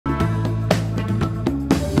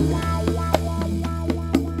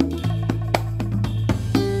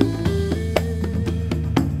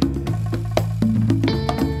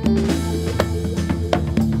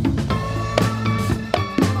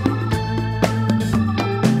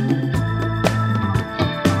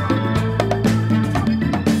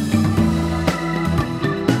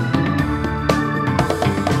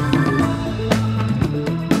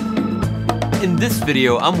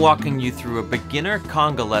video, I'm walking you through a beginner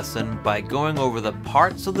conga lesson by going over the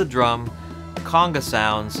parts of the drum, conga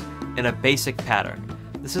sounds, and a basic pattern.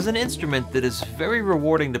 This is an instrument that is very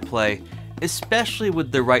rewarding to play, especially with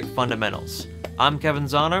the right fundamentals. I'm Kevin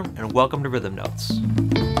Zahner, and welcome to Rhythm Notes.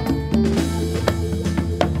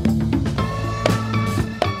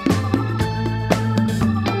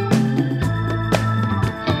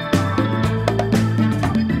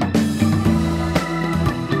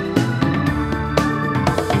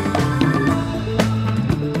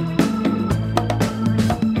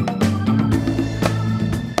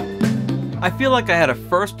 I feel like I had a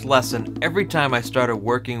first lesson every time I started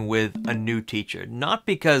working with a new teacher, not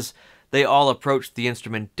because they all approached the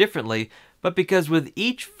instrument differently, but because with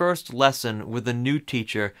each first lesson with a new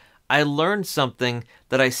teacher, I learned something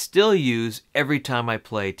that I still use every time I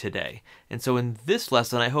play today. And so in this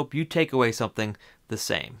lesson, I hope you take away something the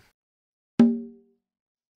same.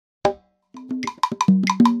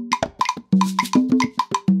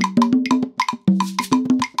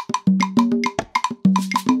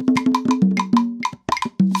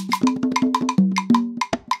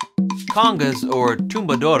 Congas, or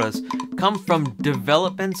tumbadoras, come from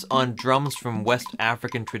developments on drums from West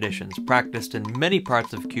African traditions practiced in many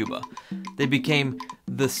parts of Cuba. They became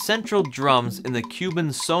the central drums in the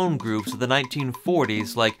Cuban son groups of the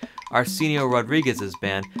 1940s, like Arsenio Rodriguez's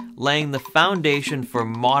band, laying the foundation for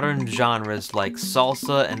modern genres like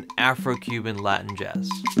salsa and Afro-Cuban Latin jazz.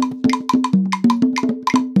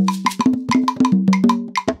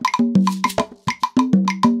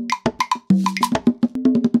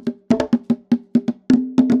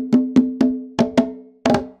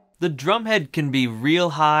 The drumhead can be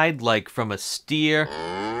real hide, like from a steer,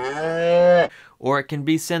 or it can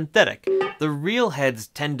be synthetic. The real heads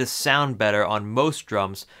tend to sound better on most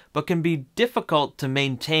drums, but can be difficult to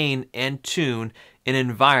maintain and tune in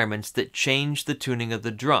environments that change the tuning of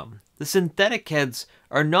the drum. The synthetic heads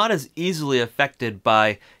are not as easily affected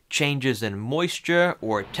by changes in moisture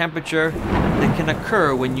or temperature that can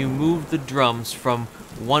occur when you move the drums from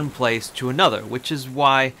one place to another, which is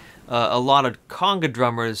why a lot of conga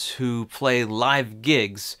drummers who play live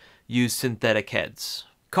gigs use synthetic heads.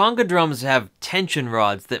 Conga drums have tension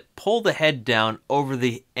rods that pull the head down over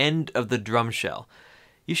the end of the drum shell.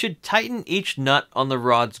 You should tighten each nut on the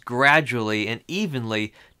rods gradually and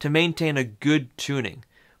evenly to maintain a good tuning.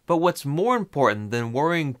 But what's more important than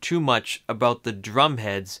worrying too much about the drum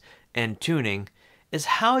heads and tuning is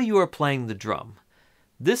how you are playing the drum.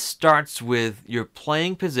 This starts with your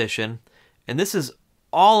playing position, and this is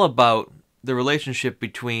all about the relationship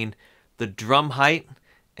between the drum height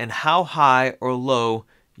and how high or low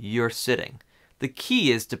you're sitting. The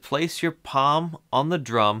key is to place your palm on the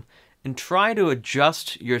drum and try to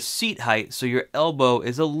adjust your seat height so your elbow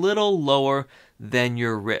is a little lower than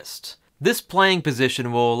your wrist. This playing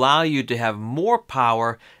position will allow you to have more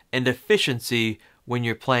power and efficiency when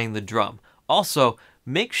you're playing the drum. Also,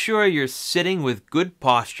 make sure you're sitting with good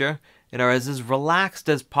posture and are as relaxed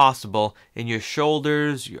as possible in your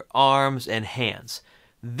shoulders, your arms, and hands.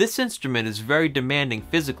 This instrument is very demanding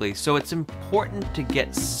physically, so it's important to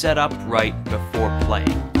get set up right before playing.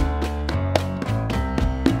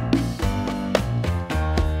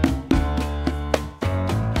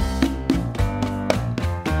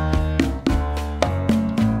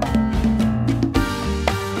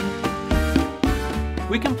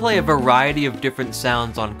 We can play a variety of different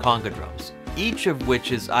sounds on conga drums, each of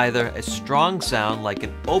which is either a strong sound like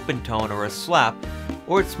an open tone or a slap,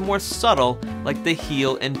 or it's more subtle like the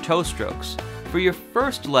heel and toe strokes. For your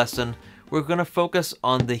first lesson, we're going to focus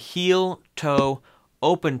on the heel, toe,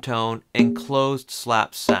 open tone, and closed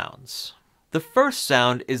slap sounds. The first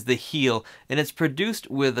sound is the heel, and it's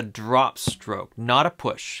produced with a drop stroke, not a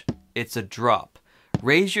push. It's a drop.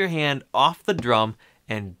 Raise your hand off the drum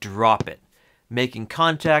and drop it, making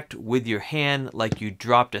contact with your hand like you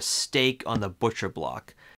dropped a steak on the butcher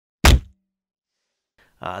block.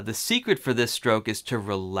 The secret for this stroke is to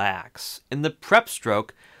relax. In the prep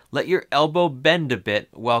stroke, let your elbow bend a bit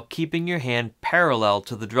while keeping your hand parallel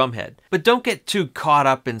to the drumhead. But don't get too caught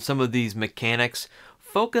up in some of these mechanics.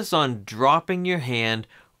 Focus on dropping your hand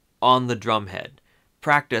on the drumhead.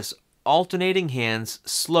 Practice alternating hands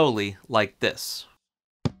slowly like this.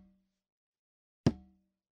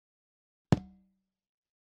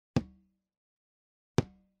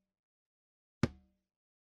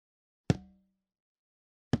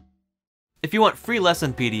 If you want free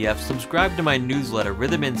lesson PDFs, subscribe to my newsletter,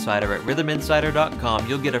 Rhythm Insider, at rhythminsider.com.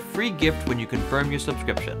 You'll get a free gift when you confirm your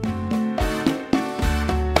subscription.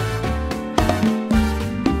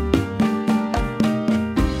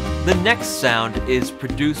 The next sound is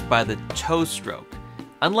produced by the toe stroke.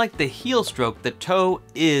 Unlike the heel stroke, the toe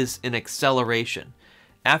is an acceleration.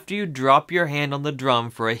 After you drop your hand on the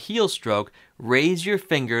drum for a heel stroke, raise your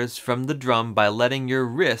fingers from the drum by letting your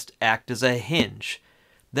wrist act as a hinge.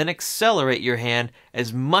 Then accelerate your hand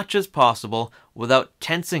as much as possible without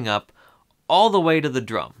tensing up all the way to the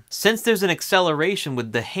drum. Since there's an acceleration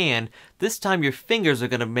with the hand, this time your fingers are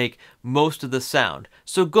going to make most of the sound.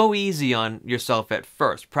 So go easy on yourself at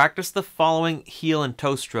first. Practice the following heel and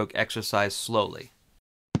toe stroke exercise slowly.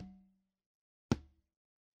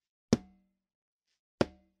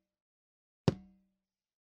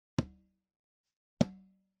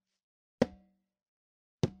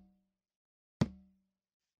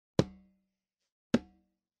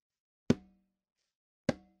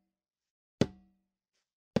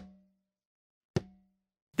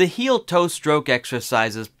 The heel-toe stroke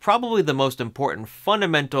exercise is probably the most important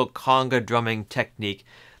fundamental conga drumming technique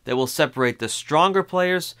that will separate the stronger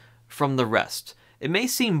players from the rest. It may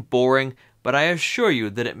seem boring, but I assure you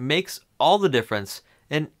that it makes all the difference,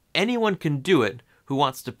 and anyone can do it who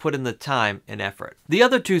wants to put in the time and effort. The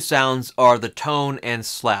other two sounds are the tone and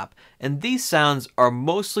slap, and these sounds are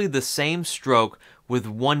mostly the same stroke with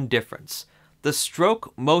one difference. The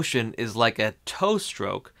stroke motion is like a toe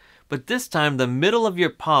stroke, but this time the middle of your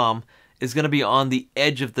palm is going to be on the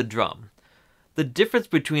edge of the drum. The difference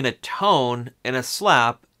between a tone and a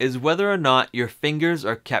slap is whether or not your fingers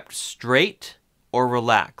are kept straight or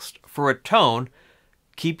relaxed. For a tone,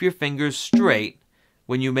 keep your fingers straight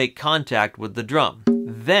when you make contact with the drum.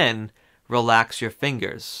 Then relax your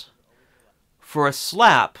fingers. For a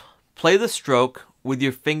slap, play the stroke with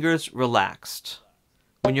your fingers relaxed.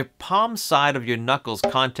 When your palm side of your knuckles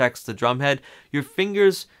contacts the drum head, your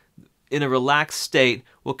fingers in a relaxed state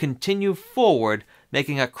will continue forward,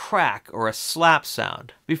 making a crack or a slap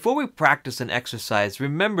sound. Before we practice an exercise,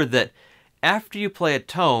 remember that after you play a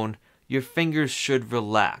tone, your fingers should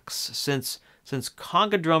relax. Since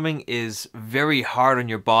conga drumming is very hard on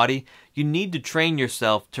your body, you need to train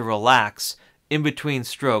yourself to relax in between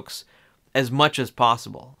strokes as much as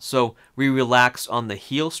possible. So we relax on the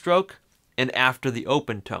heel stroke and after the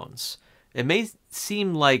open tones. It may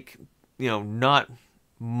seem like, not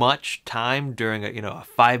much time during a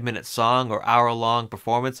 5-minute song or hour-long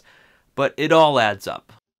performance, but it all adds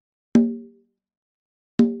up.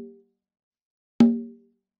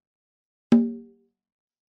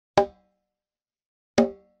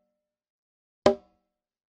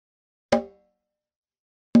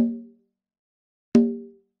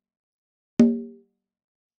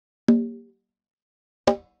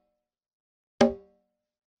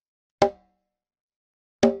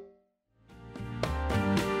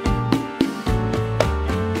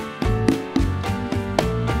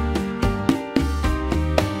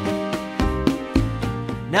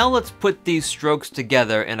 Now let's put these strokes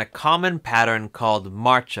together in a common pattern called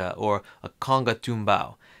marcha or a conga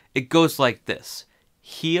tumbao. It goes like this: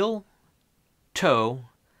 heel, toe,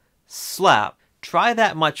 slap. Try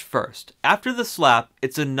that much first. After the slap,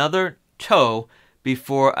 it's another toe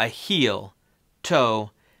before a heel, toe,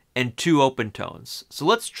 and 2 open tones. So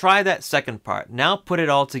let's try that second part. Now put it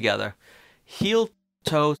all together. Heel,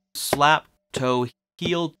 toe, slap, toe,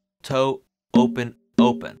 heel, toe, open,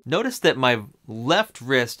 open. Notice that my left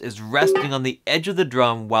wrist is resting on the edge of the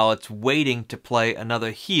drum while it's waiting to play another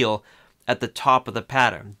heel at the top of the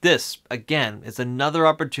pattern. This, again, is another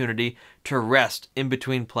opportunity to rest in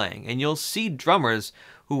between playing. And you'll see drummers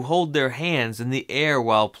who hold their hands in the air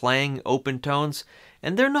while playing open tones,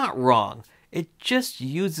 and they're not wrong. It just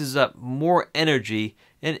uses up more energy,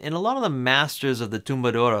 and a lot of the masters of the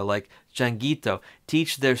tumbadora, like Changuito,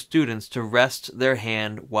 teach their students to rest their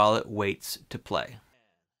hand while it waits to play.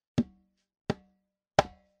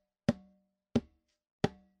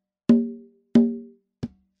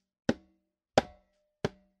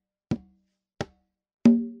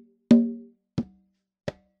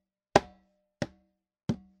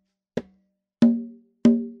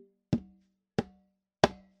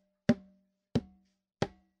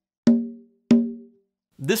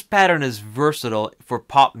 This pattern is versatile for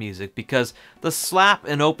pop music because the slap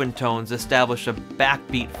and open tones establish a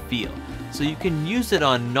backbeat feel. So you can use it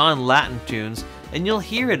on non-Latin tunes, and you'll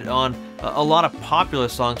hear it on a lot of popular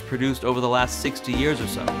songs produced over the last 60 years or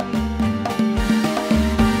so.